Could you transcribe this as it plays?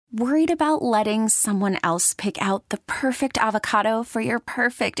Worried about letting someone else pick out the perfect avocado for your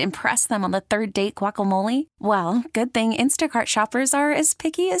perfect impress them on the third date guacamole? Well, good thing Instacart shoppers are as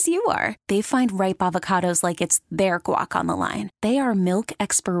picky as you are. They find ripe avocados like it's their guac on the line. They are milk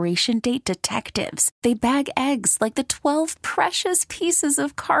expiration date detectives. They bag eggs like the 12 precious pieces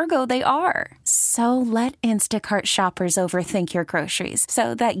of cargo they are. So let Instacart shoppers overthink your groceries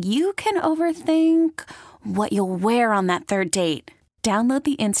so that you can overthink what you'll wear on that third date. Download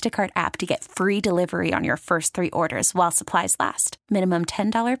the Instacart app to get free delivery on your first 3 orders while supplies last. Minimum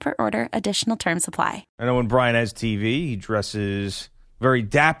 $10 per order. Additional terms apply. I know when Brian has TV, he dresses very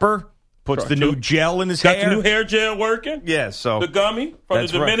dapper, puts the new gel in his hair. Got the new hair gel working? Yeah, so. The gummy from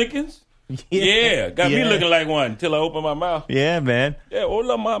the Dominicans? Right. Yeah, got me looking like one until I open my mouth. Yeah, man. Yeah,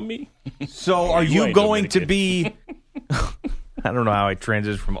 hola, mommy. So are you going to be... I don't know how I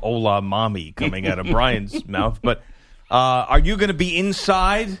transitioned from hola, mommy coming out of Brian's mouth, but... are you going to be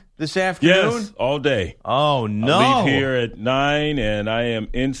inside this afternoon? Yes, all day. Oh, no. I leave here at 9, and I am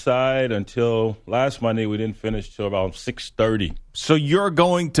inside until last Monday. We didn't finish till about 6:30. So you're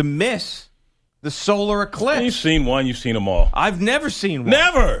going to miss the solar eclipse. You've seen one. You've seen them all. I've never seen one.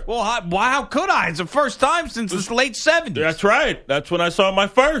 Never. Well, how could I? It's the first time since the late 70s. That's right. That's when I saw my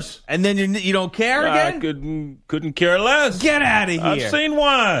first. And then you don't care again? I couldn't care less. Get out of here. I've seen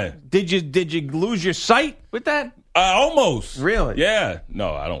one. Did you lose your sight with that? Almost. Really? Yeah.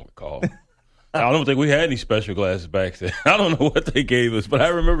 No, I don't recall. I don't think we had any special glasses back then. I don't know what they gave us, but I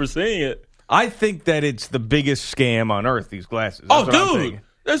remember seeing it. I think that it's the biggest scam on earth, these glasses. That's dude.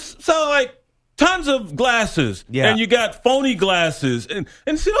 There's like tons of glasses. Yeah. And you got phony glasses. And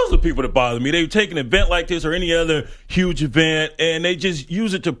see, those are the people that bother me. They take an event like this or any other huge event, and they just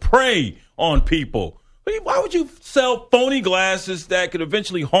use it to prey on people. Why would you sell phony glasses that could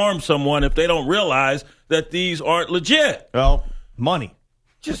eventually harm someone if they don't realize that these aren't legit? Well, money.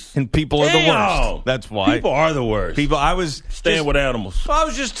 And people are the worst. That's why. People are the worst. I was staying with animals. I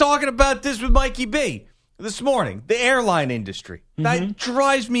was just talking about this with Mikey B this morning. The airline industry. Mm-hmm. That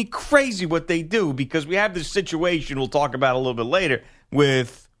drives me crazy what they do, because we have this situation we'll talk about a little bit later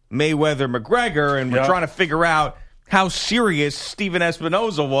with Mayweather-McGregor, and we're trying to figure out how serious Steven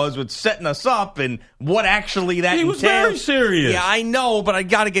Espinoza was with setting us up and what actually that entails. He was very serious. Yeah, I know, but I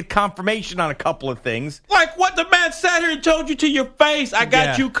got to get confirmation on a couple of things. Like what the man sat here and told you to your face, I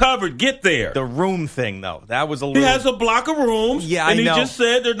got you covered. Get there. The room thing, though, that was a little... He has a block of rooms. Yeah, I know. And he just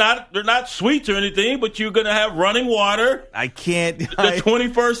said they're not suites or anything, but you're going to have running water. I can't... The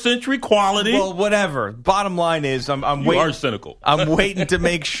 21st century quality. Well, whatever. Bottom line is, I'm waiting... You are cynical. I'm waiting to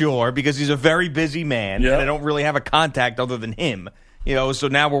make sure, because he's a very busy man, and I don't really have a contact other than him. So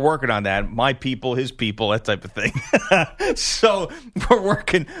now we're working on that. My people, his people, that type of thing. So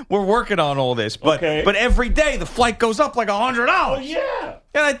we're working on all this. But every day the flight goes up like $100. Oh, yeah.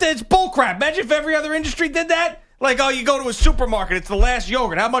 And it's bullcrap. Imagine if every other industry did that. Like, you go to a supermarket, it's the last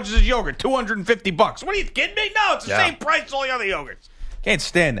yogurt. How much is this yogurt? $250. What are you kidding me? No, it's the same price as all the other yogurts. Can't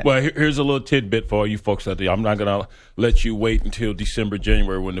stand that. Well, here's a little tidbit for all you folks out there. I'm not going to let you wait until December,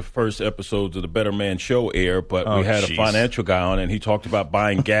 January when the first episodes of the Better Man Show air, but we had a financial guy on, and he talked about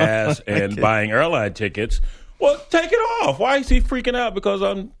buying gas and buying airline tickets. Well, take it off. Why is he freaking out? Because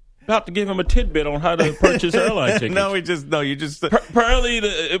I'm about to give him a tidbit on how to purchase airline tickets. You just... Apparently,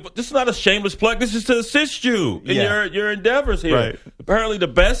 this is not a shameless plug. This is to assist you in your endeavors here. Right. Apparently, the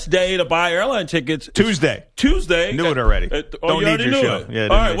best day to buy airline tickets Tuesday. Knew it already. Don't need your show. Yeah,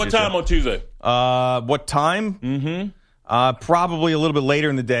 all right, what time on Tuesday? What time? Mm-hmm. Probably a little bit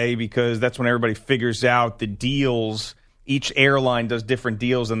later in the day, because that's when everybody figures out the deals. Each airline does different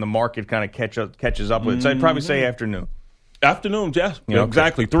deals, and the market kind of catches up with it. So I'd probably say afternoon. Afternoon, yes. Yeah,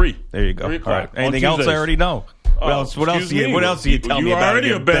 exactly, 3. There you go. 3 o'clock. All right. Anything else I already know? What else do you tell me about? You're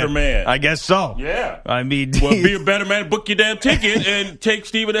already a better man. I guess so. Yeah. I mean... Well, be a better man, book your damn ticket, and take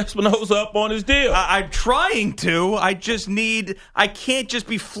Steven Espinoza up on his deal. I'm trying to. I can't just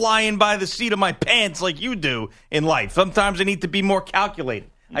be flying by the seat of my pants like you do in life. Sometimes I need to be more calculated.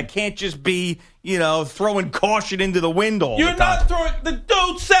 I can't just be, throwing caution into the wind all the time. You're not throwing... The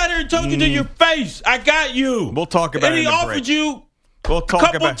dude sat here and told you to your face, I got you. We'll talk about it in the break. And he offered you a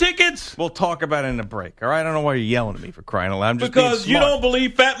couple tickets. We'll talk about it in the break, all right? I don't know why you're yelling at me, for crying out loud. I'm just because you don't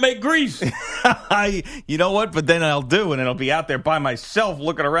believe fat make grease. You know what? But then I'll do, and then I'll be out there by myself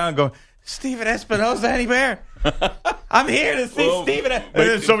looking around going, Steven Espinoza anywhere? I'm here to see Stephen. And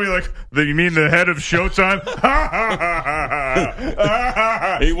then somebody like, you mean the head of Showtime?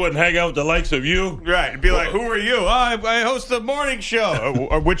 He wouldn't hang out with the likes of you. Right. It'd be like, who are you? I host the morning show.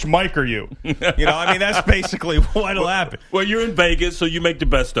 Or which mic are you? That's basically what'll happen. Well, you're in Vegas, so you make the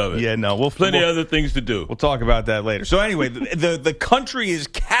best of it. Yeah, no. Plenty of other things to do. We'll talk about that later. So anyway, the country is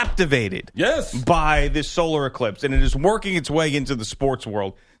captivated by this solar eclipse, and it is working its way into the sports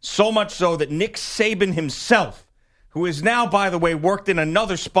world, so much so that Nick Saban himself, who is now, by the way, worked in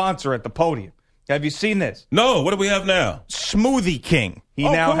another sponsor at the podium. Have you seen this? No. What do we have now? Smoothie King. He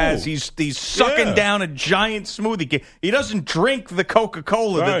now has, he's sucking down a giant Smoothie King. He doesn't drink the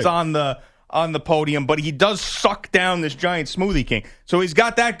Coca-Cola that's on the podium, but he does suck down this giant Smoothie King. So he's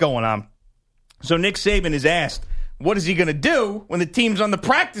got that going on. So Nick Saban is asked, what is he going to do when the team's on the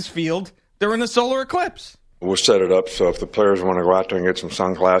practice field during the solar eclipse? We'll set it up so if the players want to go out there and get some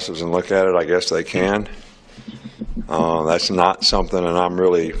sunglasses and look at it, I guess they can. That's not something that I'm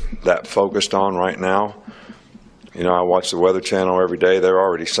really that focused on right now. I watch the Weather Channel every day. They're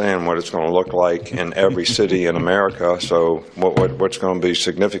already saying what it's going to look like in every city in America, so what's going to be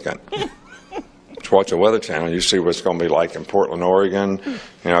significant? Just watch the Weather Channel. You see what it's going to be like in Portland, Oregon.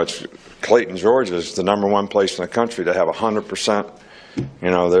 It's Clayton, Georgia is the number one place in the country to have 100%.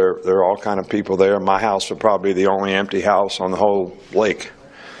 There are all kind of people there. My house would probably be the only empty house on the whole lake.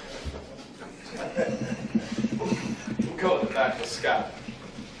 Go back to Scott.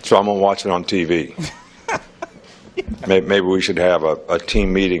 So I'm going to watch it on TV. Maybe we should have a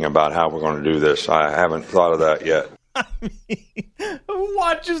team meeting about how we're going to do this. I haven't thought of that yet. Who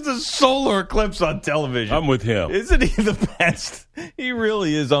watches the solar eclipse on television? I'm with him. Isn't he the best? He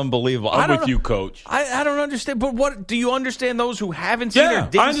really is unbelievable. I'm with you, Coach. I don't understand. But what do you understand? Those who haven't seen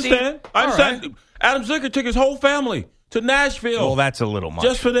it, didn't see it? I understand. Right. Adam Zicker took his whole family to Nashville. Well, that's a little much.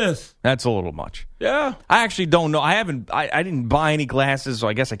 Just for this. That's a little much. Yeah. I actually don't know. I didn't buy any glasses, so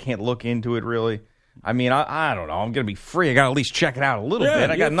I guess I can't look into it really. I mean, I don't know. I'm going to be free. I got to at least check it out a little bit.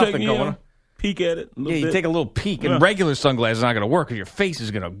 I got nothing going on. Peek at it. You take a little peek, and regular sunglasses are not going to work because your face is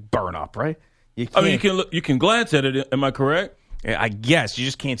going to burn up, right? You can glance at it. Am I correct? I guess you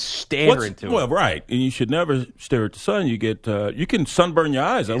just can't stare into it. Well, right, and you should never stare at the sun. You can sunburn your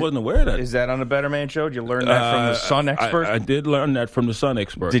eyes. I wasn't aware of that. Is that on the Better Man Show? Did you learn that from the sun expert? I did learn that from the sun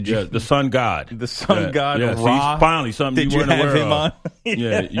expert. Did you? Yeah, the sun god. The sun god. Yeah, Ra? Finally something did you weren't aware him of. On?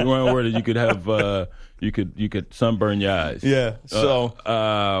 Yeah, you weren't aware that you could have you could sunburn your eyes. Yeah.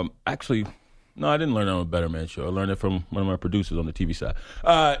 So actually. No, I didn't learn it on a Better Man Show. I learned it from one of my producers on the TV side.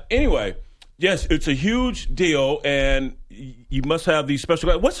 Anyway, yes, it's a huge deal, and you must have these special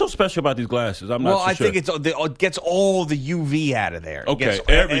glasses. What's so special about these glasses? I'm not so sure. I think it gets all the UV out of there. Okay,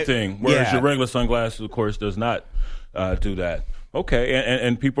 everything. Whereas your regular sunglasses, of course, does not do that. Okay,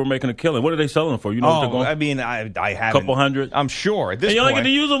 and people are making a killing. What are they selling them for? You know what they're going? I mean, I haven't. A couple hundred? I'm sure. At this and you point, only get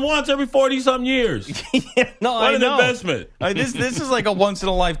to use them once every 40-something years. No, what an investment. This is like a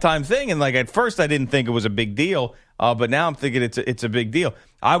once-in-a-lifetime thing. And like at first I didn't think it was a big deal, but now I'm thinking it's a big deal.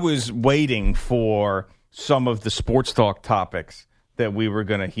 I was waiting for some of the sports talk topics that we were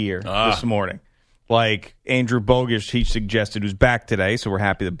going to hear this morning. Like Andrew Bogish, he suggested, who's back today, so we're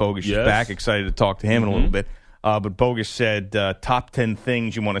happy that Bogish is back. Excited to talk to him in a little bit. But Bogish said top 10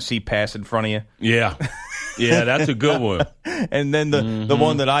 things you want to see pass in front of you. Yeah. Yeah, that's a good one. And then the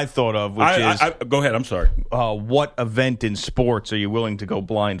one that I thought of, which is... go ahead, I'm sorry. What event in sports are you willing to go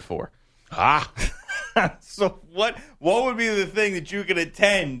blind for? So what would be the thing that you could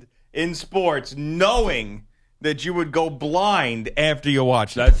attend in sports knowing that you would go blind after you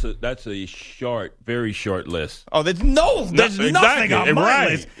watch it? That's a short, very short list. Oh, there's nothing on my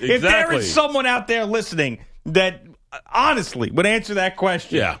list. Exactly. If there is someone out there listening that honestly would answer that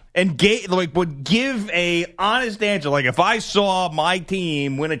question, and would give a honest answer, like if I saw my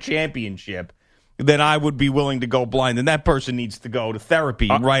team win a championship, then I would be willing to go blind, and that person needs to go to therapy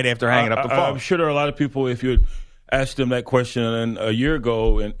right after hanging up the phone. I'm sure there are a lot of people, if you had asked them that question a year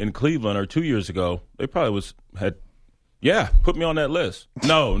ago in Cleveland or 2 years ago, they probably put me on that list.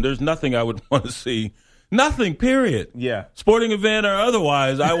 No, there's nothing I would want to see. Nothing, period. Yeah. Sporting event or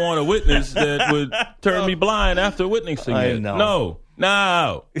otherwise, I want a witness that would turn me blind after witnessing it. No.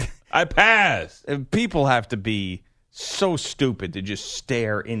 I pass. People have to be so stupid to just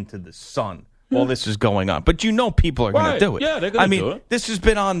stare into the sun while this is going on. But people are going to do it. Yeah, they're going to do it. This has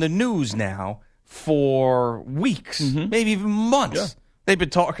been on the news now for weeks, maybe even months. Yeah. They've been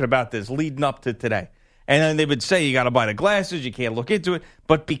talking about this leading up to today. And then they would say you got to buy the glasses, you can't look into it.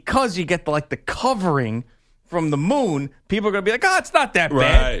 But because you get the covering from the moon, people are going to be like, oh, it's not that bad.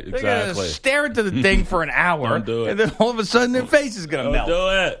 Right, They're going to exactly. stare into the thing for an hour, Don't do it. and then all of a sudden their face is going to melt. Don't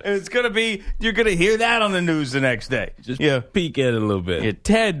do it. And it's going to be, you're going to hear that on the news the next day. Just peek at it a little bit. Yeah,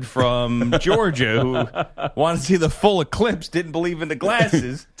 Ted from Georgia, who wanted to see the full eclipse, didn't believe in the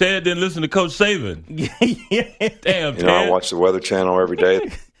glasses. Ted didn't listen to Coach Saban. Yeah. Damn, You know, I Ted. watch the Weather Channel every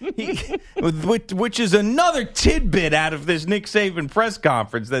day. Which is another tidbit out of this Nick Saban press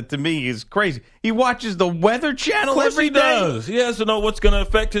conference that to me is crazy. He watches the Weather Channel Of course every he day. does. He has to know what's going to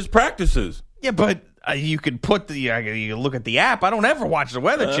affect his practices. Yeah, but you can put you look at the app. I don't ever watch the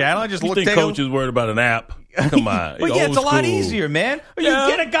Weather Channel. I just You look. think Coach is worried about an app? Come on. But He's yeah, it's a old lot school. easier, man. Or Yeah.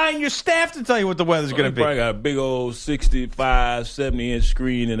 you get a guy in your staff to tell you what the weather's going to He be. probably got a big old 65, 70-inch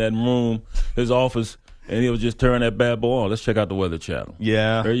screen in that room, his office, and he'll just turn that bad boy on. Let's check out the Weather Channel.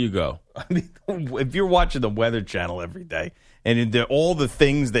 Yeah. There you go. I mean, if you're watching the Weather Channel every day and all the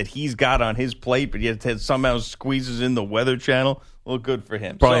things that he's got on his plate, but yet somehow squeezes in the Weather Channel, well, good for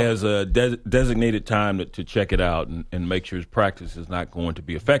him. Probably So- has a designated time to check it out and make sure his practice is not going to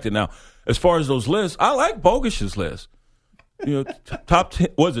be affected. Now, as far as those lists, I like Bogus's list. You know, top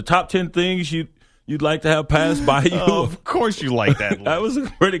 10 things you'd like to have pass by you? Oh, of course you like that. That was a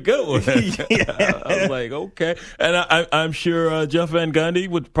pretty good one. I was like, okay. And I'm sure Jeff Van Gundy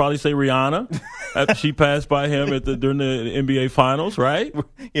would probably say Rihanna after she passed by him during the NBA Finals, right?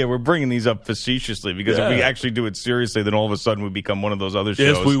 Yeah, we're bringing these up facetiously because if we actually do it seriously, then all of a sudden we become one of those other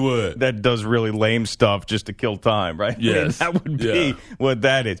shows. Yes, we would. That does really lame stuff just to kill time, right? Yes. I mean, that would be what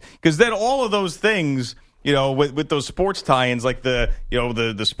that is. Because then all of those things, you know, with those sports tie-ins, like the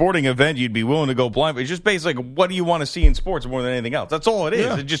sporting event, you'd be willing to go blind. But it's just basically, what do you want to see in sports more than anything else? That's all it is.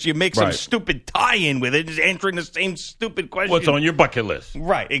 Yeah. It's just you make some Right. stupid tie-in with it, just answering the same stupid question. What's on your bucket list?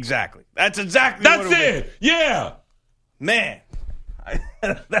 Right, exactly. That's exactly That's what it. Yeah. Man.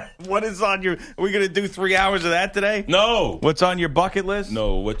 What is on your... Are we going to do 3 hours of that today? No. What's on your bucket list?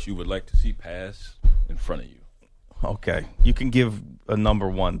 No, what you would like to see pass in front of you. Okay. You can give a number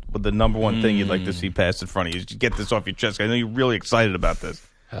one. But the number one thing you'd like to see passed in front of you. Just get this off your chest. I know you're really excited about this.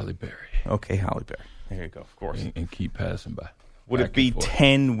 Halle Berry. Okay, Halle Berry. There you go, of course. And keep passing by. Would Back it be and forth.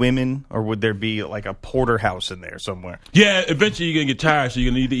 10 women, or would there be like a porterhouse in there somewhere? Yeah, eventually you're going to get tired, so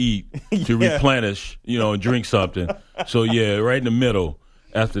you're going to need to eat to Yeah. replenish, and drink something. So, yeah, right in the middle,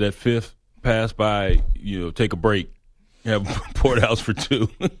 after that fifth pass by, take a break. Have porterhouse for two.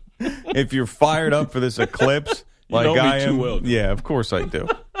 If you're fired up for this eclipse, like know me I too am, well. yeah, of course I do.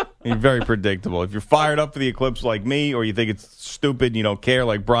 You're very predictable. If you're fired up for the eclipse like me, or you think it's stupid and you don't care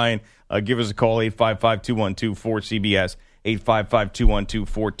like Brian, give us a call, 855-212-4CBS,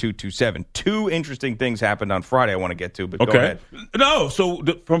 855-212-4227. Two interesting things happened on Friday I want to get to, but go ahead. No, so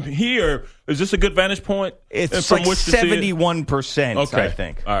from here, is this a good vantage point? It's from like which to see it? 71%, Okay. I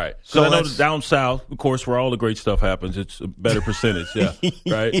think. All right. So So I know that's- down south, of course, where all the great stuff happens, it's a better percentage. Yeah.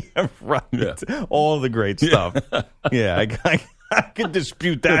 Right? Yeah, right. Yeah. All the great stuff. Yeah, I could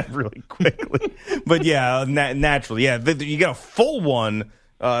dispute that really quickly. But yeah, naturally. Yeah, you got a full one,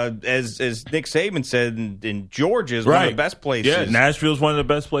 as Nick Saban said, in Georgia is one of the best places. Yeah, Nashville's one of the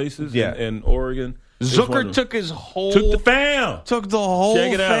best places. Yeah. And Oregon. is one Zucker of- took his whole... took the fam. Took the whole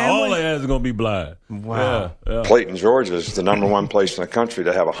Check it out. family? All they has is going to be blind. Wow. Yeah. Clayton, Georgia is the number one place in the country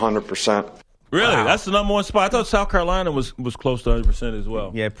to have 100%. Really? Wow. That's the number one spot. I thought South Carolina was close to 100% as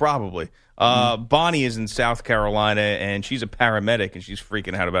well. Yeah, probably. Bonnie is in South Carolina, and she's a paramedic, and she's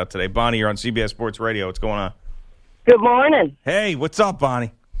freaking out about today. Bonnie, you're on CBS Sports Radio. What's going on? Good morning. Hey, what's up,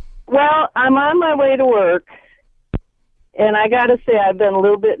 Bonnie? Well, I'm on my way to work, and I got to say I've been a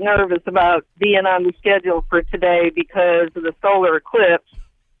little bit nervous about being on the schedule for today because of the solar eclipse.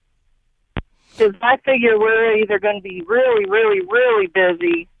 Because I figure we're either going to be really, really, really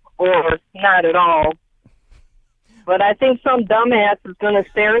busy or not at all. But I think some dumbass is going to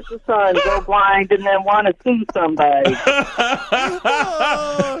stare at the sun, go blind, and then want to sue somebody.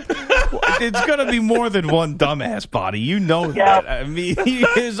 It's going to be more than one dumbass, Bonnie. You know that. I mean,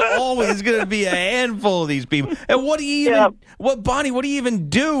 there's always going to be a handful of these people. And what do you even, Bonnie, what do you even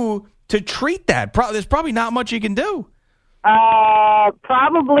do to treat that? There's probably not much you can do.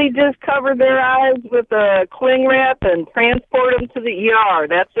 Probably just cover their eyes with a cling wrap and transport them to the ER.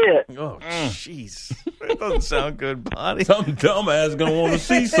 That's it. Oh, jeez. That doesn't sound good, Bonnie. Some dumbass going to want to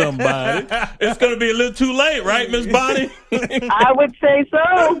see somebody. It's going to be a little too late, right, Miss Bonnie? I would say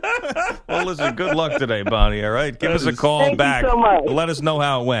so. Well, listen, good luck today, Bonnie, all right? Give us a call Thank you back. so much. Let us know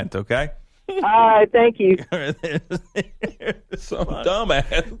how it went, okay? All right, thank you. Some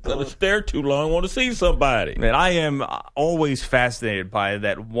dumbass going to stare too long, want to see somebody. Man, I am always fascinated by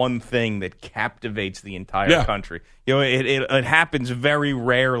that one thing that captivates the entire country. You know, it happens very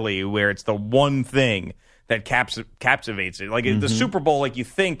rarely where it's the one thing that captivates it. Like the Super Bowl, like you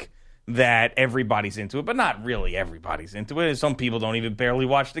think that everybody's into it, but not really everybody's into it. Some people don't even barely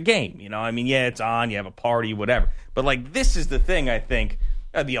watch the game. You know, I mean, yeah, it's on, you have a party, whatever. But like this is the thing, I think.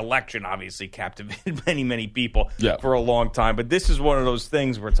 The election obviously captivated many, many people for a long time. But this is one of those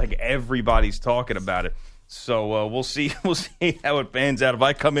things where it's like everybody's talking about it. So we'll see how it pans out. If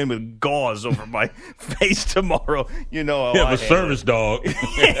I come in with gauze over my face tomorrow, you know. You have a service dog.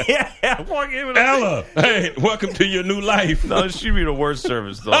 yeah. Ella, hey, welcome to your new life. No, she'd be the worst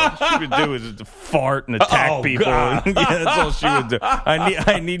service dog. She would do is just fart and attack people. Yeah, that's all she would do.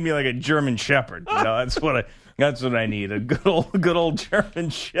 I need me like a German Shepherd. You know, that's what I need. A good old German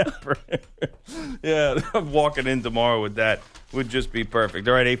Shepherd. Yeah, walking in tomorrow with that would just be perfect.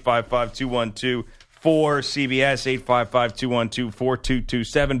 All right, 855-212-4CBS,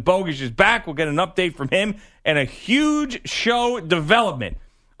 855-212-4227. Bogusch is back. We'll get an update from him and a huge show development.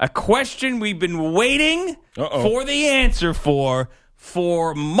 A question we've been waiting for the answer for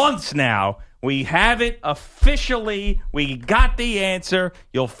months now. We have it officially. We got the answer.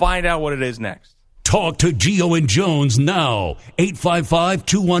 You'll find out what it is next. Talk to Gio and Jones now.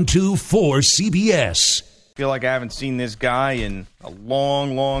 855-212-4CBS. I feel like I haven't seen this guy in a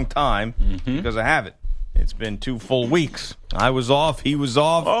long, long time because I haven't. It's been 2 full weeks. I was off. He was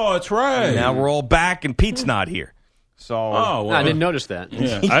off. Oh, that's right. And now we're all back, and Pete's not here. So I didn't notice that.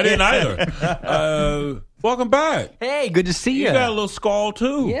 Yeah, I didn't either. Welcome back. Hey, good to see you. You got a little skull,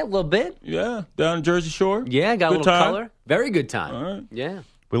 too. Yeah, a little bit. Yeah, down in Jersey Shore. Yeah, got good a little time. color. Very good time. All right. Yeah.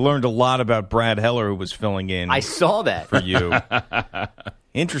 We learned a lot about Brad Heller, who was filling in. I saw that. For you.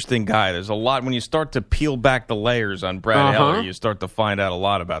 Interesting guy. There's a lot. When you start to peel back the layers on Brad Heller, you start to find out a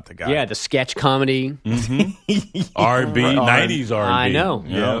lot about the guy. Yeah, the sketch comedy. R&B, 90s R&B. I know.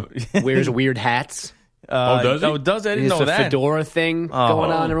 Yeah. Wears weird hats. Does he? Oh, does I didn't There's know a that. fedora thing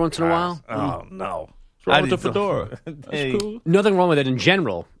going on every once in a while. Oh, no. What's wrong with the fedora? That's cool. Nothing wrong with it in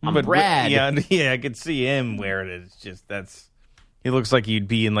general. But Brad. Yeah, I could see him wearing it. It's just he looks like he'd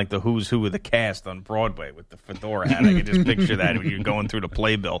be in like the who's who of the cast on Broadway with the fedora hat. I could just picture that when you're going through the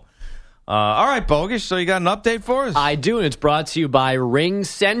playbill. All right, Bogusch, so you got an update for us? I do, and it's brought to you by Ring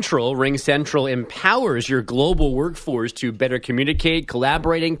Central. Ring Central empowers your global workforce to better communicate,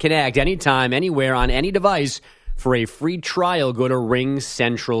 collaborate, and connect anytime, anywhere, on any device. For a free trial, go to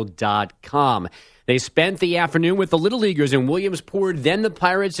ringcentral.com. They spent the afternoon with the Little Leaguers in Williamsport. Then the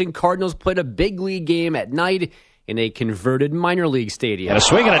Pirates and Cardinals played a big league game at night in a converted minor league stadium. And a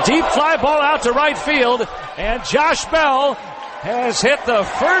swing and a deep fly ball out to right field. And Josh Bell has hit the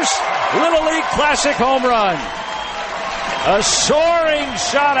first Little League Classic home run. A soaring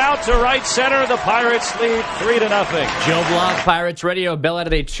shot out to right center. The Pirates lead 3-0. Joe Block, Pirates Radio. Bell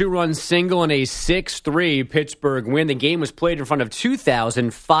added a 2-run single and a 6-3 Pittsburgh win. The game was played in front of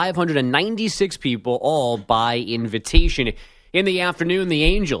 2,596 people, all by invitation. In the afternoon, the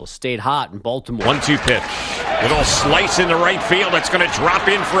Angels stayed hot in Baltimore. 1-2 pitch. Little slice into right field. It's going to drop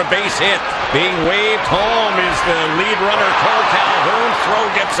in for a base hit. Being waved home is the lead runner, Cole Calhoun. Throw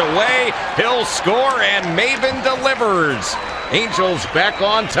gets away. He'll score, and Maven delivers. Angels back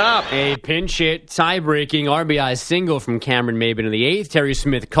on top. A pinch hit, tie-breaking RBI single from Cameron Maben in the 8th. Terry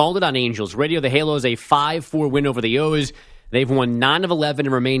Smith called it on Angels Radio. The Halos a 5-4 win over the O's. They've won 9 of 11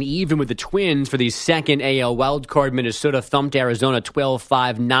 and remain even with the Twins for the second AL wildcard. Minnesota thumped Arizona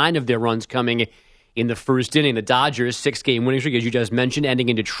 12-5, 9 of their runs coming in the first inning. The Dodgers, 6-game winning streak, as you just mentioned, ending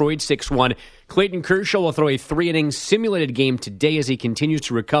in Detroit 6-1. Clayton Kershaw will throw a 3-inning simulated game today as he continues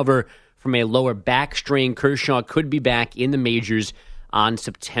to recover from a lower back strain. Kershaw could be back in the majors on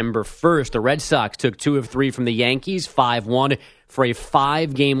September 1st. The Red Sox took 2 of 3 from the Yankees, 5-1 for a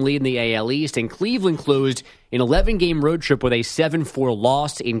 5-game lead in the AL East. And Cleveland closed an 11-game road trip with a 7-4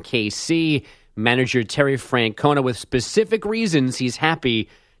 loss in KC. Manager Terry Francona, with specific reasons he's happy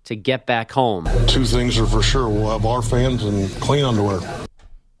to get back home. 2 things are for sure. We'll have our fans and clean underwear.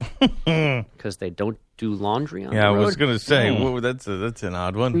 Because they don't do laundry on the road? I was going to say, that's an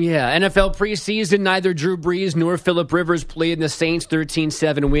odd one. Yeah, NFL preseason, neither Drew Brees nor Phillip Rivers played in the Saints'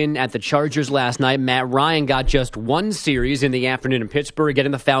 13-7 win at the Chargers last night. Matt Ryan got just 1 series in the afternoon in Pittsburgh,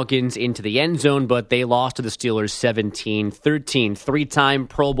 getting the Falcons into the end zone, but they lost to the Steelers 17-13. 3-time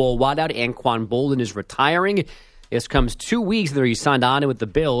Pro Bowl wideout Anquan Boldin is retiring. This comes 2 weeks after he signed on with the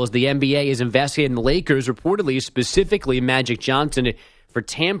Bills. The NBA is investigating the Lakers, reportedly, specifically Magic Johnson, for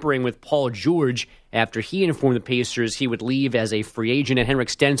tampering with Paul George after he informed the Pacers he would leave as a free agent. And Henrik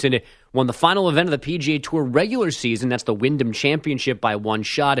Stenson won the final event of the PGA Tour regular season. That's the Wyndham Championship by 1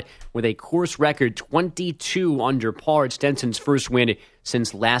 shot with a course record 22 under par. It's Stenson's first win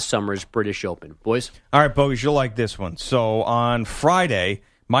since last summer's British Open. Boys? All right, Bogusch, you'll like this one. So on Friday,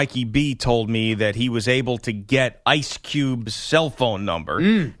 Mikey B told me that he was able to get Ice Cube's cell phone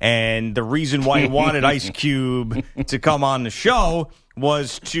number. And the reason why he wanted Ice Cube to come on the show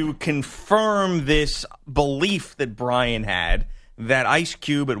was to confirm this belief that Brian had that Ice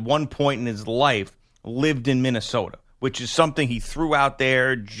Cube at one point in his life lived in Minnesota, which is something he threw out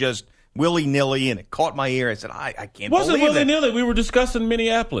there just willy-nilly, and it caught my ear. I said, I can't believe it. Wasn't willy-nilly. We were discussing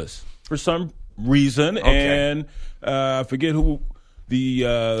Minneapolis for some reason, and I forget who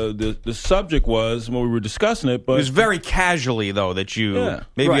the subject was when we were discussing it. But it was very casually, though, that you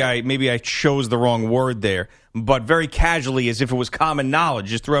maybe I chose the wrong word there, but very casually, as if it was common knowledge.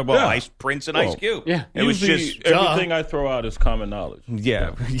 Just throw out Ice Prince and Ice Cube. Yeah, it was just everything I throw out is common knowledge.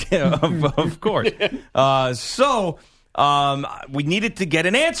 Yeah, of course. So we needed to get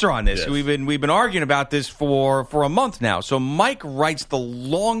an answer on this. Yes. We've been arguing about this for a month now. So Mike writes the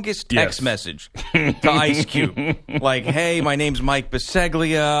longest text message to Ice Cube, like, "Hey, my name's Mike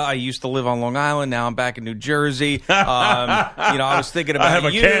Biseglia. I used to live on Long Island. Now I'm back in New Jersey. I was thinking about you. I have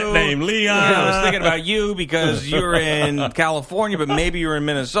a cat named Leon. I was thinking about you because you're in California, but maybe you're in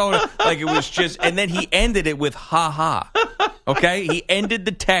Minnesota." Like, it was just, and then he ended it with "ha ha." Okay, he ended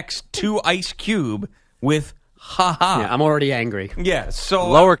the text to Ice Cube with "ha ha." Yeah, I'm already angry. Yeah, so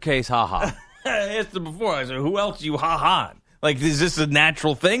Lowercase ha ha. I asked him before. I said, "Who else you ha ha?" Like, is this a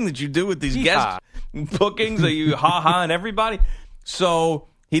natural thing that you do with these guest bookings? Are you ha ha and everybody? So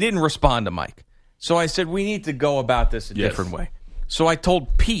he didn't respond to Mike. So I said, we need to go about this a different way. So I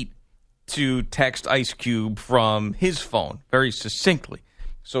told Pete to text Ice Cube from his phone very succinctly.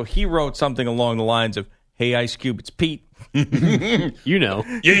 So he wrote something along the lines of, "Hey, Ice Cube, it's Pete." You know.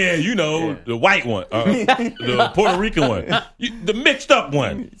 Yeah, the white one, the Puerto Rican one, the mixed up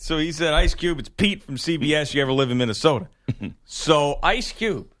one. So he said, "Ice Cube, it's Pete from CBS. You ever live in Minnesota?" So Ice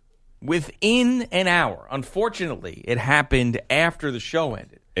Cube, within an hour, unfortunately, it happened after the show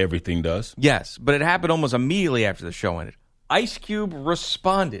ended. Everything does. Yes, but it happened almost immediately after the show ended. Ice Cube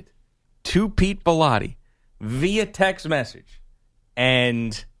responded to Pete Bellotti via text message,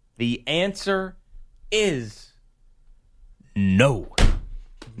 and the answer is no.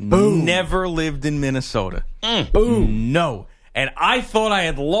 Boom. Never lived in Minnesota. Boom. No. And I thought I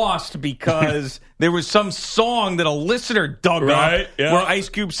had lost because there was some song that a listener dug up where Ice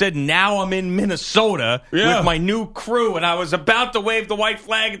Cube said, "Now I'm in Minnesota with my new crew," and I was about to wave the white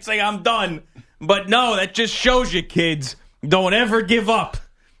flag and say I'm done. But no, that just shows you, kids, don't ever give up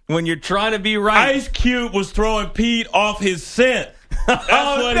when you're trying to be right. Ice Cube was throwing Pete off his scent. That's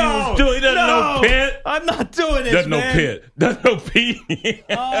what he was doing. He doesn't know Pitt. I'm not doing this, Doesn't know man. Pitt. Doesn't know Pete.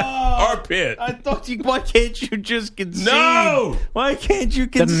 Or Pitt. I thought why can't you just concede? No! Why can't you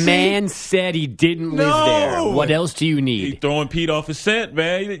concede? The man said he didn't live there. What else do you need? He's throwing Pete off his scent,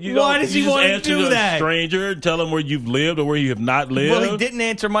 man. Why does he want to do that? A stranger and tell him where you've lived or where you have not lived. Well, he didn't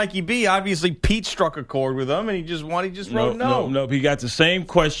answer Mikey B. Obviously, Pete struck a chord with him, and he just wrote no. No. He got the same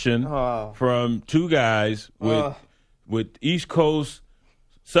question from two guys with East Coast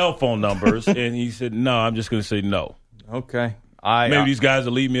cell phone numbers, and he said, "No, I'm just going to say no." Okay. Maybe these guys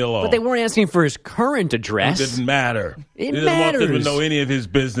will leave me alone. But they weren't asking for his current address. It doesn't matter. It he doesn't want them to matters. know any of his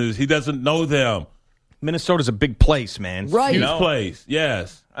business. He doesn't know them. Minnesota's a big place, man. Right. Huge place,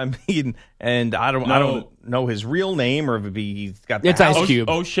 yes. I mean, and I don't know his real name, or if he's got the It's house. Ice Cube.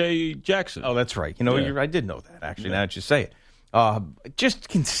 O'Shea Jackson. Oh, that's right. I did know that, actually, Yeah. now that you say it. Just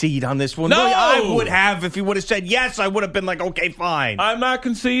concede on this one. No! Really, I would have if he would have said yes. I would have been like, okay, fine. I'm not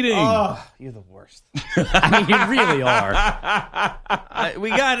conceding. Oh, you're the worst. I mean, you really are.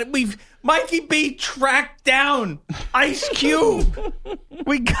 We got it. Mikey B tracked down Ice Cube.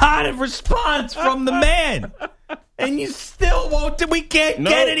 We got a response from the man. And you still won't. We can't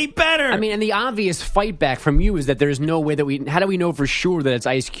get any better. I mean, and the obvious fight back from you is that there's no way that how do we know for sure that it's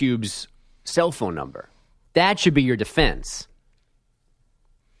Ice Cube's cell phone number? That should be your defense.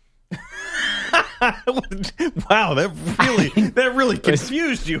 Wow, that really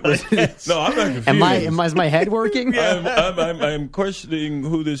confused you. No, I'm not confused. Is my head working? I'm questioning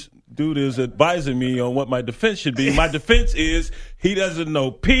who this dude is advising me on what my defense should be. My defense is he doesn't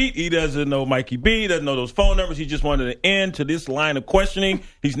know Pete. He doesn't know Mikey B. He doesn't know those phone numbers. He just wanted an end to this line of questioning.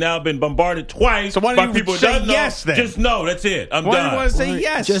 He's now been bombarded twice. So why by don't you people say that yes, know. then? Just no, that's it. I'm Why do done. you want to say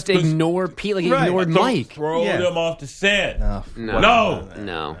yes? Just ignore Pete like he ignored Mike. Throw them off the set. No. All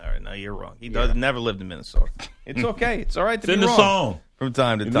right, no, you're wrong. He never lived in Minnesota. It's okay. It's all right to It's be in wrong. the song. From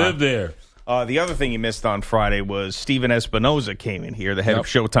time to He time. lived there. The other thing you missed on Friday was Steven Espinoza came in here, the head of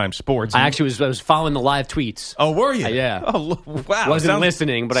Showtime Sports. I actually was following the live tweets. Oh, were you? Yeah. Oh, wow. Wasn't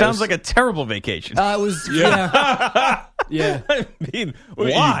listening, but sounds like a terrible vacation. It was, yeah. Yeah. I mean, What are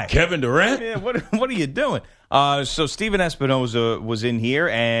you, why? Kevin Durant? Yeah, what are you doing? So Steven Espinoza was in here,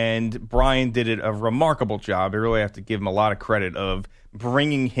 and Brian did a remarkable job. I really have to give him a lot of credit of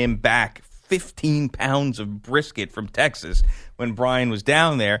bringing him back 15 pounds of brisket from Texas when Brian was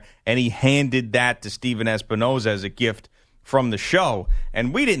down there, and he handed that to Steven Espinoza as a gift from the show.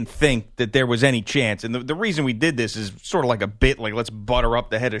 And we didn't think that there was any chance. And the reason we did this is sort of like a bit, like let's butter up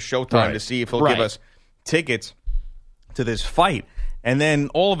the head of Showtime to see if he'll give us tickets to this fight. And then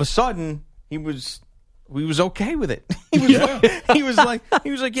all of a sudden, he was okay with it. He was like,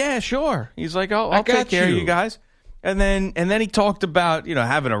 yeah, sure. He's like, I'll take care of you guys. And then he talked about,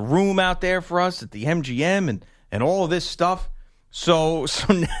 having a room out there for us at the MGM and all of this stuff. So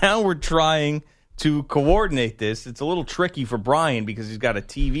now we're trying to coordinate this. It's a little tricky for Brian because he's got a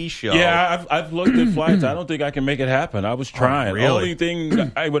TV show. Yeah, I've looked at flights. I don't think I can make it happen. I was trying. Oh, really? The only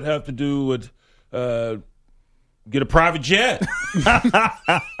thing I would have to do would get a private jet.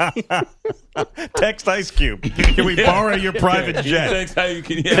 Text Ice Cube. Can we borrow your private jet? Text how you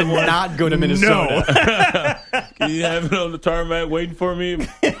can have one. Not go to Minnesota. Can you have it on the tarmac waiting for me?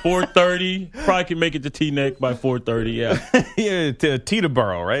 4:30. Probably can make it to T-Neck by 4:30. Yeah. Yeah, to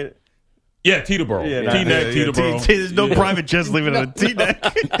Teterboro, right? Yeah, Teterboro. T-Neck, Teterboro. There's no private jets leaving on T-Neck.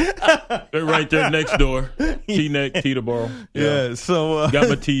 They're right there next door. T-Neck, Teterboro. Yeah, so... got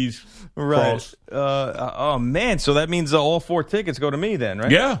my T's right. crossed. Oh, man. So that means all 4 tickets go to me then,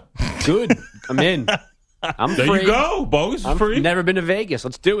 right? Yeah. Good. I'm in. I'm there free. You go. Bogus is free. Never been to Vegas.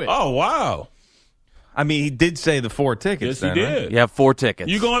 Let's do it. Oh, wow. I mean, he did say the 4 tickets. Yes, he did. Right? You have 4 tickets.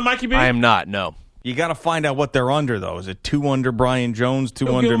 You going, Mikey B? I am not, no. You got to find out what they're under, though. Is it 2 under Brian Jones, 2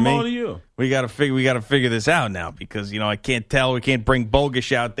 They'll under give them me? all to you. We got to figure this out now because I can't tell. We can't bring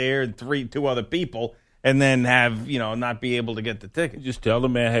Bogish out there and 2 other people and then have not be able to get the ticket. Just tell the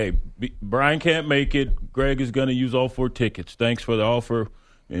man, hey, Brian can't make it. Greg is going to use all 4 tickets. Thanks for the offer,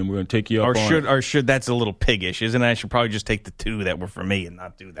 and we're going to take you up on it. Or should that's a little piggish, isn't it? I should probably just take the 2 that were for me and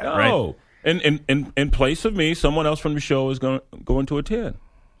not do that, right? No. In place of me, someone else from the show is going to attend.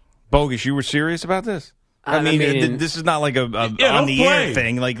 Bogus, you were serious about this? I mean, this is not like a on the air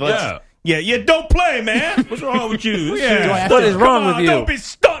thing. Like, let's don't play, man. What's wrong with you? What is wrong with you? Don't be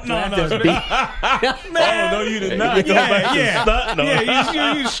stunting on us, man. Oh no, you did not. Go back to stunting.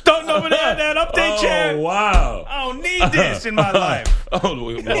 Yeah, you stunting over there in that update chair. Oh wow. I don't need this in my life. Oh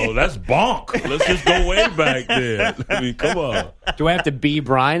well, that's bonk. Let's just go way back there. I mean, come on. Do I have to be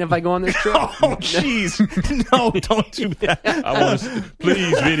Brian if I go on this trip? Oh, jeez. No, don't do that. I want to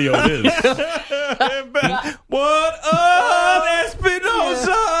please video this. What up,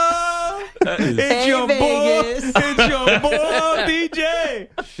 Espinoza? It's your boy. It's your boy,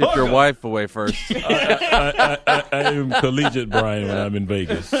 DJ. Ship your wife away first. I am collegiate Brian when I'm in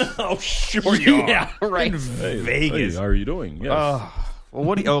Vegas. Oh, sure you are. Yeah, right. Vegas. Hey, how are you doing? Yes.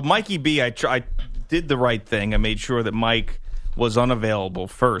 Well, Mikey B, I did the right thing. I made sure that Mike was unavailable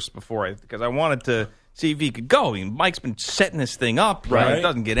first because I wanted to see if he could go. I mean, Mike's been setting this thing up. Right. He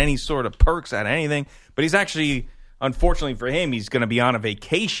doesn't get any sort of perks out of anything. But he's actually, unfortunately for him, he's going to be on a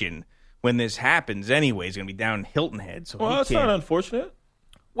vacation when this happens anyway. He's going to be down in Hilton Head. So well, that's not unfortunate.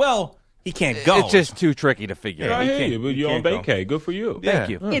 Well, he can't go. It's just too tricky to figure out. I hear you, but you're on vacay. Good for you. Thank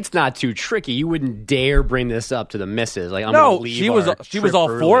you. It's not too tricky. You wouldn't dare bring this up to the missus. Like, I'm no, leave she was all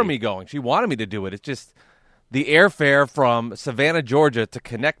early. for me going. She wanted me to do it. It's just the airfare from Savannah, Georgia to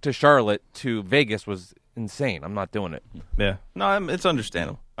connect to Charlotte to Vegas was insane. I'm not doing it. Yeah. No, it's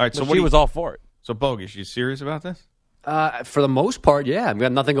understandable. All right, so she was all for it. So, Bogus, you serious about this? For the most part, yeah. I've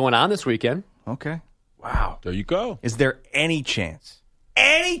got nothing going on this weekend. Okay. Wow. There you go. Is there any chance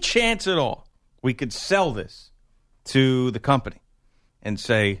at all, we could sell this to the company and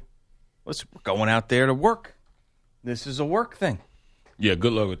say, listen, we're going out there to work. This is a work thing. Yeah,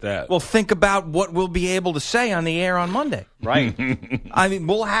 good luck with that. Well, think about what we'll be able to say on the air on Monday. Right. I mean,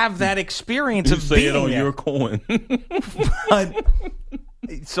 we'll have that experience you of say being it on there. your coin. But,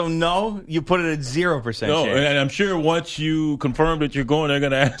 so, no, you put it at 0% chance. No, and I'm sure once you confirm that you're going, they're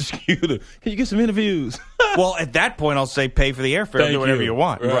going to ask you can you get some interviews? Well, at that point, I'll say pay for the airfare and do whatever you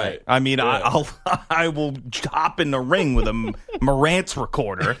want. Right. I mean, Yeah. I will hop in the ring with a Marantz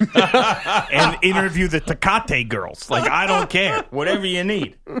recorder and interview the Tecate girls. Like, I don't care. Whatever you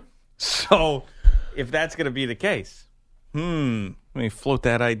need. So, if that's going to be the case, let me float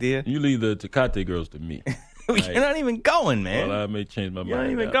that idea. You leave the Tecate girls to me. You're not even going, man. Well, I may change my mind. You're not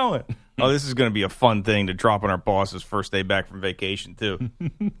even now. going. Oh, this is going to be a fun thing to drop on our boss's first day back from vacation, too.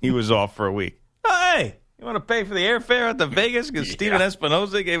 He was off for a week. Hey, you want to pay for the airfare out to Vegas because Steven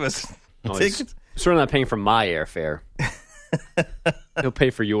Espinoza gave us tickets? Certainly not paying for my airfare. He'll pay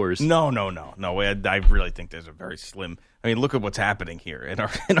for yours. No. I really think there's a very slim. I mean, look at what's happening here in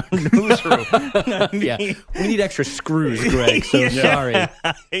our newsroom. Yeah, we need extra screws, Greg. So sorry.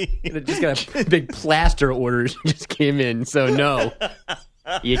 Just got a big plaster order just came in. So no,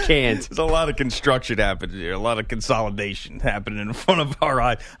 you can't. There's a lot of construction happening here. A lot of consolidation happening in front of our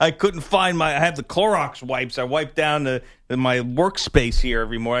eyes. I couldn't find I had the Clorox wipes. I wiped down my workspace here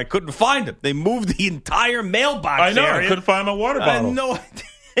every morning. I couldn't find them. They moved the entire mailbox. I know. area. I couldn't find my water bottle. I had no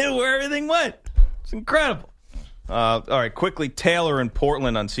idea where everything went. It's incredible. All right, quickly, Taylor in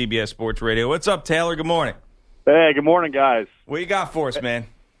Portland on CBS Sports Radio. What's up, Taylor? Good morning. Hey, good morning, guys. What you got for us, man?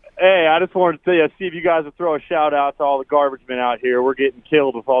 Hey, I just wanted to tell you, see if you guys would throw a shout-out to all the garbage men out here. We're getting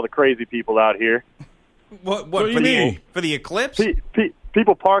killed with all the crazy people out here. What do you mean? For the eclipse?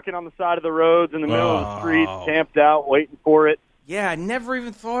 People parking on the side of the roads in the middle of the street, camped out, waiting for it. Yeah, I never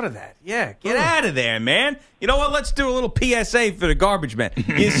even thought of that. Yeah, get out of there, man. You know what? Let's do a little PSA for the garbage man.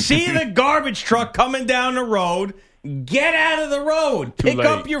 You see the garbage truck coming down the road, get out of the road. Pick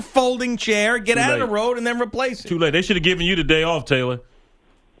up your folding chair, get out of the road, and then replace it. Too late. They should have given you the day off, Taylor.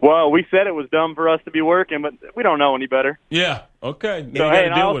 Well, we said it was dumb for us to be working, but we don't know any better. Yeah, okay. So, hey,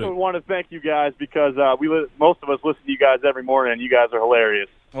 and I also want to thank you guys because most of us listen to you guys every morning, and you guys are hilarious.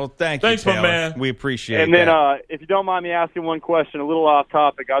 Well, thanks, my man. We appreciate it. And then, if you don't mind me asking one question, a little off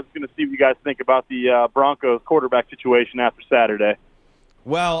topic, I was going to see what you guys think about the Broncos quarterback situation after Saturday.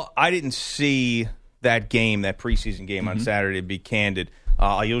 Well, I didn't see that game, that preseason game on Saturday, to be candid.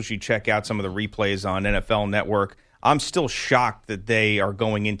 I usually check out some of the replays on NFL Network. I'm still shocked that they are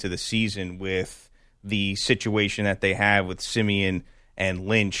going into the season with the situation that they have with Simeon and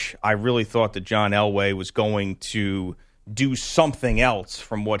Lynch. I really thought that John Elway was going to do something else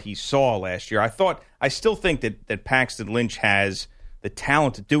from what he saw last year. I still think that Paxton Lynch has the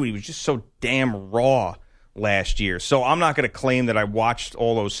talent to do it. He was just so damn raw last year. So I'm not going to claim that I watched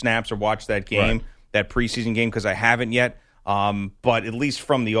all those snaps or watched that game, that preseason game, because I haven't yet. But at least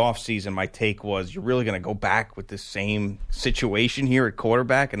from the offseason, my take was you're really going to go back with the same situation here at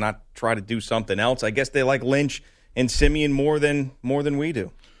quarterback and not try to do something else. I guess they like Lynch and Simeon more than we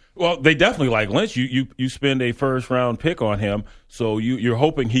do. Well, they definitely like Lynch. You spend a first-round pick on him, so you're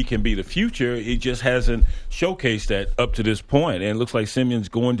hoping he can be the future. He just hasn't showcased that up to this point, and it looks like Simeon's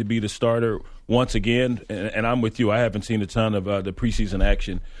going to be the starter once again. And I'm with you. I haven't seen a ton of the preseason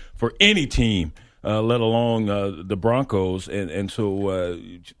action for any team, let alone the Broncos. And so,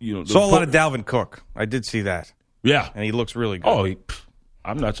 saw a lot of Dalvin Cook. I did see that. Yeah. And he looks really good. Oh,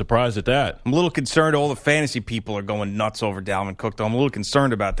 I'm not surprised at that. I'm a little concerned. All the fantasy people are going nuts over Dalvin Cook, though. I'm a little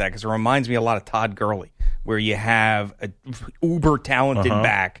concerned about that because it reminds me a lot of Todd Gurley, where you have an uber-talented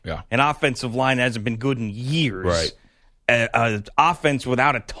back. Yeah. An offensive line that hasn't been good in years. Right. An offense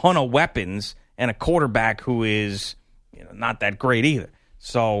without a ton of weapons and a quarterback who is not that great either.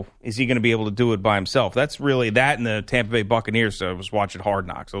 So is he going to be able to do it by himself? That's really that and the Tampa Bay Buccaneers. So I was watching Hard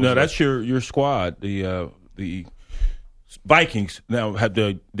Knocks. No, that's your squad, the Vikings. Now,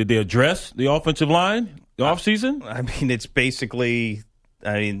 did they address the offensive line the offseason? I mean, it's basically,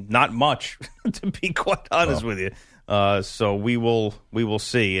 not much, to be quite honest with you. So we will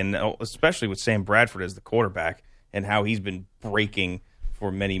see, and especially with Sam Bradford as the quarterback and how he's been breaking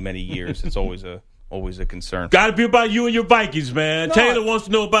for many, many years, it's always a concern. Got to be about you and your Vikings, man. No, Taylor wants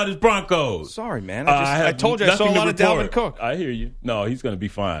to know about his Broncos. Sorry, man. I told you I saw a lot of Dalvin Cook. I hear you. No, he's going to be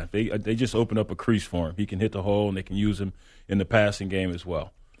fine. They just opened up a crease for him. He can hit the hole, and they can use him in the passing game as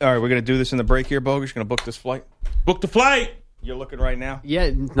well. All right, we're going to do this in the break here, Bogus. Going to book this flight? Book the flight. You're looking right now?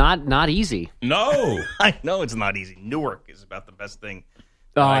 Yeah, not easy. No. I know it's not easy. Newark is about the best thing.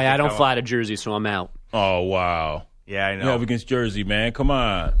 Oh, I don't fly to Jersey, so I'm out. Oh, wow. Yeah, I know. You have against Jersey, man. Come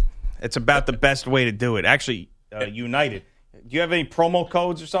on. It's about the best way to do it. Actually, United. Do you have any promo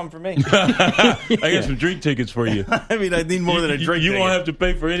codes or something for me? I got some drink tickets for you. I mean, I need more than a drink You ticket. won't have to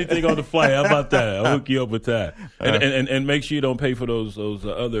pay for anything on the flight. How about that? I'll hook you up with that. And make sure you don't pay for those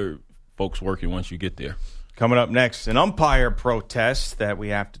other folks working once you get there. Coming up next, an umpire protest that we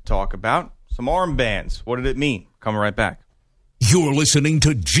have to talk about. Some armbands. What did it mean? Coming right back. You're listening to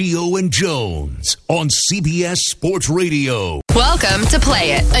Gio and Jones on CBS Sports Radio. Welcome to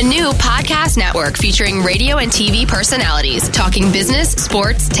Play It, a new podcast network featuring radio and TV personalities talking business,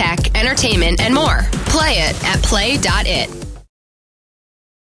 sports, tech, entertainment, and more. Play it at play.it.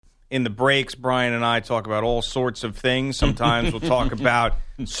 In the breaks, Brian and I talk about all sorts of things. Sometimes we'll talk about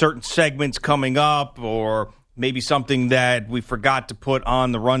certain segments coming up or maybe something that we forgot to put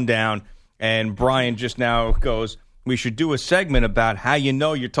on the rundown. And Brian just now goes, we should do a segment about how you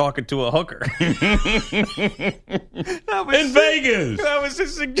know you're talking to a hooker. In Vegas. That was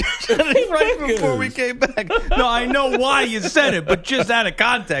his suggestion right before we came back. No, I know why you said it, but just out of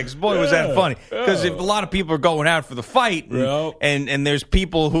context, boy, was that funny. Because if a lot of people are going out for the fight, and there's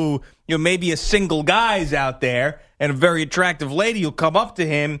people who, maybe a single guy's out there, and a very attractive lady will come up to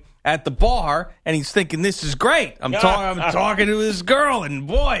him at the bar, and he's thinking, this is great. I'm talking to this girl, and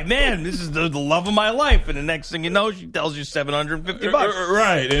boy, man, this is the love of my life. And the next thing you know, she tells you $750.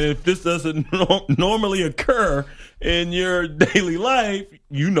 Right, and if this doesn't normally occur in your daily life,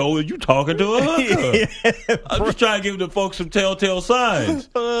 you know that you're talking to a hooker. I'm just trying to give the folks some telltale signs.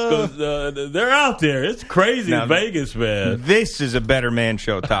 Because they're out there. It's crazy in Vegas, man. This is a Better Man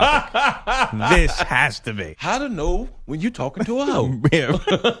Show topic. This has to be. How to know when you're talking to a hoe.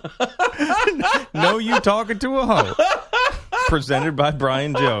 Know you talking to a hoe. Presented by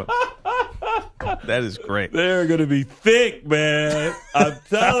Brian Jones. That is great. They're going to be thick, man. I'm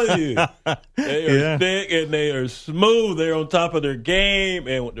telling you. They are thick and they are smooth. They're on top of their game,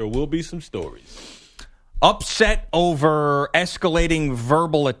 and there will be some stories. Upset over escalating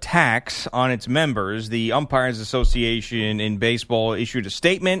verbal attacks on its members, the Umpires Association in baseball issued a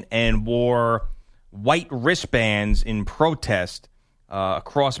statement and wore white wristbands in protest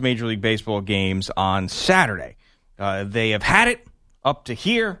across Major League Baseball games on Saturday. They have had it up to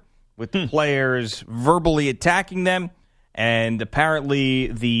here with players verbally attacking them, and apparently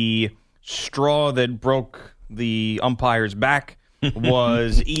the straw that broke the umpire's back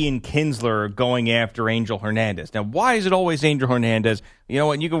was Ian Kinsler going after Angel Hernandez. Now, why is it always Angel Hernandez? You know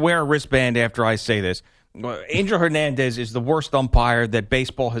what? You can wear a wristband after I say this. Angel Hernandez is the worst umpire that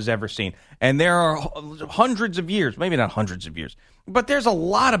baseball has ever seen. And there are hundreds of years, maybe not hundreds of years, but there's a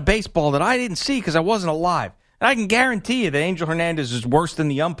lot of baseball that I didn't see because I wasn't alive. And I can guarantee you that Angel Hernandez is worse than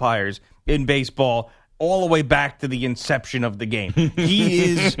the umpires in baseball all the way back to the inception of the game. He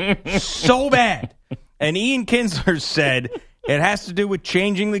is so bad. And Ian Kinsler said it has to do with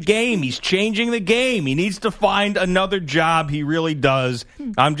changing the game. He's changing the game. He needs to find another job. He really does.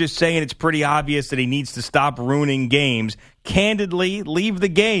 I'm just saying it's pretty obvious that he needs to stop ruining games. Candidly, leave the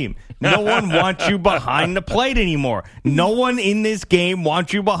game. No one wants you behind the plate anymore. No one in this game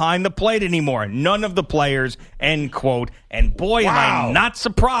wants you behind the plate anymore. None of the players, end quote. And boy, am I not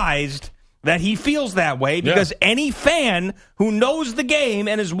surprised that he feels that way, because any fan who knows the game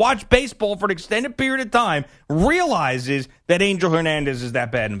and has watched baseball for an extended period of time realizes that Angel Hernandez is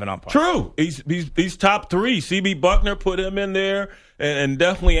that bad of an umpire. True. He's top three. C.B. Buckner put him in there, and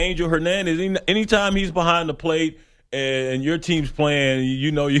definitely Angel Hernandez. Anytime he's behind the plate and your team's playing,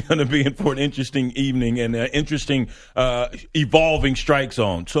 you know you're going to be in for an interesting evening and an interesting evolving strike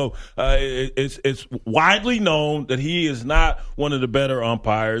zone. So it's widely known that he is not one of the better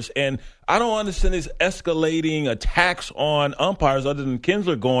umpires, and I don't understand his escalating attacks on umpires other than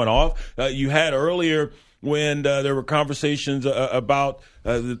Kinsler going off. You had earlier when there were conversations about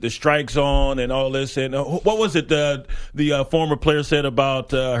the strike zone and all this. And what was it the former player said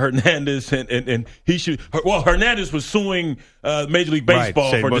about Hernandez? And he should – well, Hernandez was suing Major League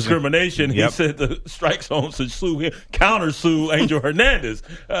Baseball for discrimination. Yep. He said the strike zone should sue him, counter-sue Angel Hernandez.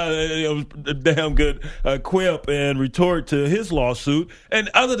 It was a damn good quip and retort to his lawsuit.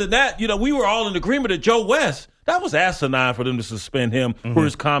 And other than that, we were all in agreement that Joe West – that was asinine for them to suspend him for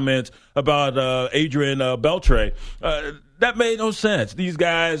his comments about Adrian Beltre. That made no sense. These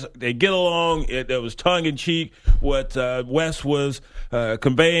guys, they get along. It was tongue-in-cheek what West was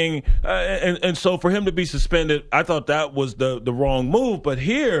conveying. And so for him to be suspended, I thought that was the wrong move. But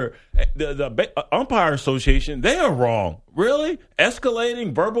here, the Umpire Association, they are wrong. Really?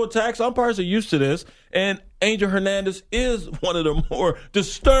 Escalating verbal attacks? Umpires are used to this. And Angel Hernandez is one of the more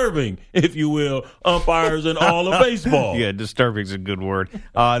disturbing, if you will, umpires in all of baseball. Yeah, disturbing is a good word.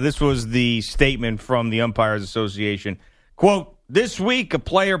 This was the statement from the Umpires Association. Quote, this week, a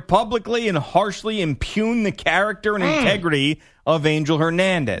player publicly and harshly impugned the character and integrity of Angel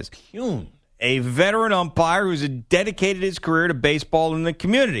Hernandez, a veteran umpire who's dedicated his career to baseball in the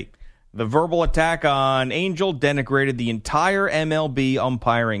community. The verbal attack on Angel denigrated the entire MLB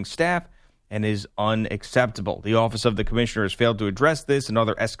umpiring staff and is unacceptable. The Office of the Commissioner has failed to address this and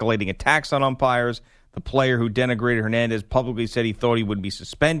other escalating attacks on umpires. The player who denigrated Hernandez publicly said he thought he would be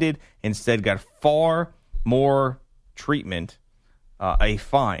suspended, instead got far more treatment, a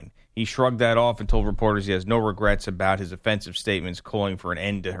fine. He shrugged that off and told reporters he has no regrets about his offensive statements calling for an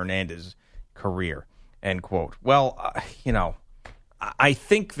end to Hernandez's career, end quote. Well, I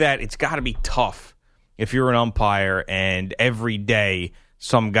think that it's got to be tough if you're an umpire and every day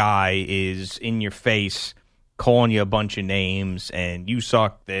some guy is in your face calling you a bunch of names and you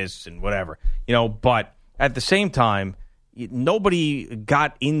suck this and whatever. But at the same time, nobody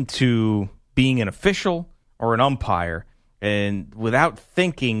got into being an official or an umpire and without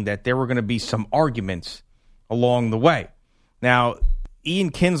thinking that there were going to be some arguments along the way. Now,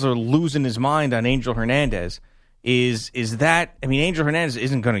 Ian Kinsler losing his mind on Angel Hernandez is that, I mean, Angel Hernandez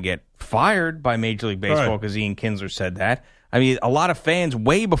isn't going to get fired by Major League Baseball because Ian Kinsler said that. I mean, a lot of fans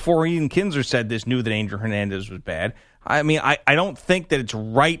way before Ian Kinsler said this knew that Angel Hernandez was bad. I mean, I don't think that it's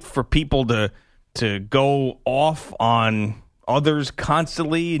right for people to go off on others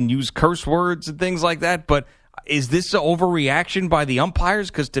constantly and use curse words and things like that, but is this an overreaction by the umpires?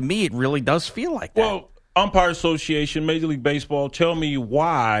 Because to me, it really does feel like that. Well, Umpire Association, Major League Baseball, tell me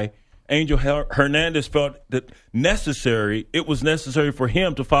why Angel Hernandez felt that it was necessary for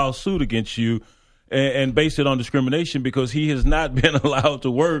him to file suit against you and base it on discrimination because he has not been allowed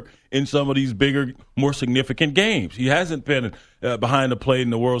to work in some of these bigger, more significant games. He hasn't been behind the plate in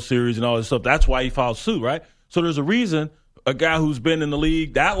the World Series and all this stuff. That's why he filed suit, right? So there's a reason a guy who's been in the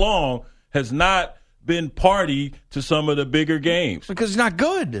league that long has not been party to some of the bigger games. Because he's not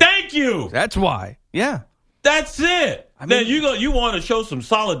good. Thank you. That's why. Yeah. That's it. I mean, then you want to show some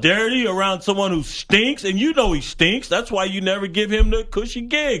solidarity around someone who stinks, and you know he stinks. That's why you never give him the cushy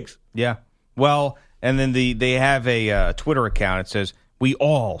gigs. Yeah. Well, and then they have a Twitter account. It says, "We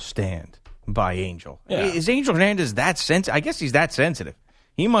all stand by Angel." Yeah. Is Angel Hernandez that sensitive? I guess he's that sensitive.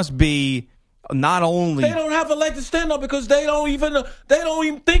 He must be not only. They don't have a leg to stand on because they don't even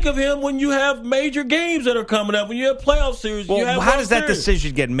think of him when you have major games that are coming up. When you have playoff series, well, how does that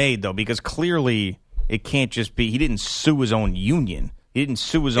decision get made though? Because clearly it can't just be. He didn't sue his own union. He didn't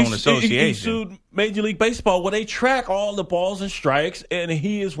sue his own association. He sued Major League Baseball where they track all the balls and strikes, and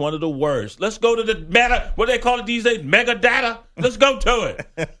he is one of the worst. Let's go to the meta. What do they call it these days? Mega data. Let's go to it.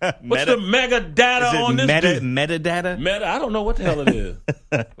 What's the mega data on this? Metadata? Meta. I don't know what the hell it is.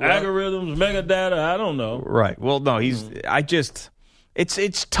 Algorithms, mega data. I don't know. Right. Well, no.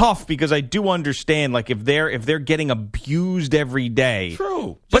 It's tough because I do understand. Like if they're getting abused every day.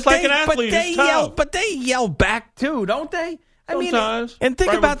 True. Just like an athlete. But they yell back too, don't they? Sometimes, and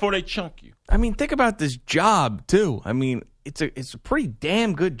think about before they chunk you. I mean, think about this job too. I mean, it's a pretty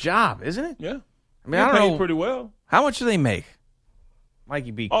damn good job, isn't it? Yeah. I mean, I don't know pretty well. How much do they make,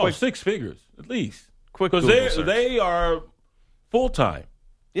 Mikey B? Oh, 6 figures at least. Quick, because they are full time.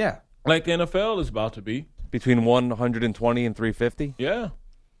 Yeah, like the NFL is about to be between 120 and 350. Yeah,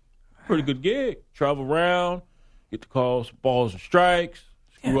 pretty good gig. Travel around, get to call balls and strikes.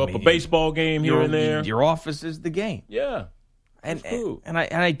 Screw up a baseball game here and there. Your office is the game. Yeah. And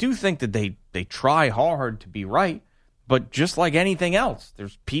I do think that they try hard to be right, but just like anything else,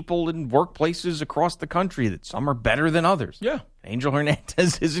 there's people in workplaces across the country that some are better than others. Yeah. Angel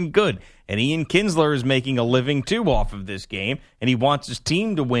Hernandez isn't good, and Ian Kinsler is making a living too off of this game, and he wants his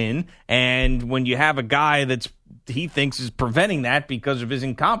team to win. And when you have a guy he thinks is preventing that because of his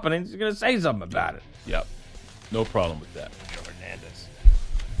incompetence, he's going to say something about it. Yep. No problem with that. Hernandez.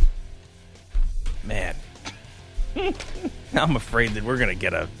 Man. I'm afraid that we're going to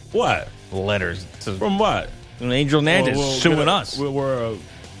get letters. From what? Angel Hernandez suing us. We're a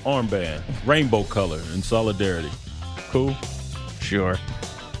armband, rainbow color in solidarity. Cool? Sure.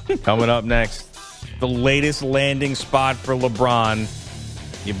 Coming up next, the latest landing spot for LeBron.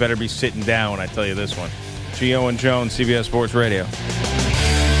 You better be sitting down when I tell you this one. Gio and Jones, CBS Sports Radio.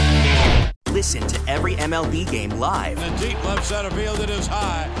 Listen to every MLB game live. In the deep left center field, it is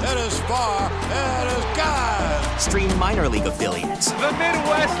high, it is far, it is gone. Stream minor league affiliates. The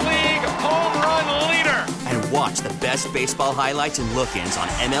Midwest League home run leader. And watch the best baseball highlights and look-ins on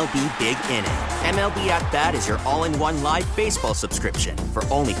MLB Big Inning. MLB At Bat is your all-in-one live baseball subscription for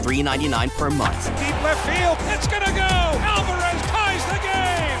only $3.99 per month. Deep left field, it's gonna go. Alvarez ties the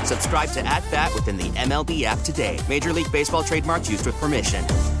game. Subscribe to At Bat within the MLB app today. Major League Baseball trademarks used with permission.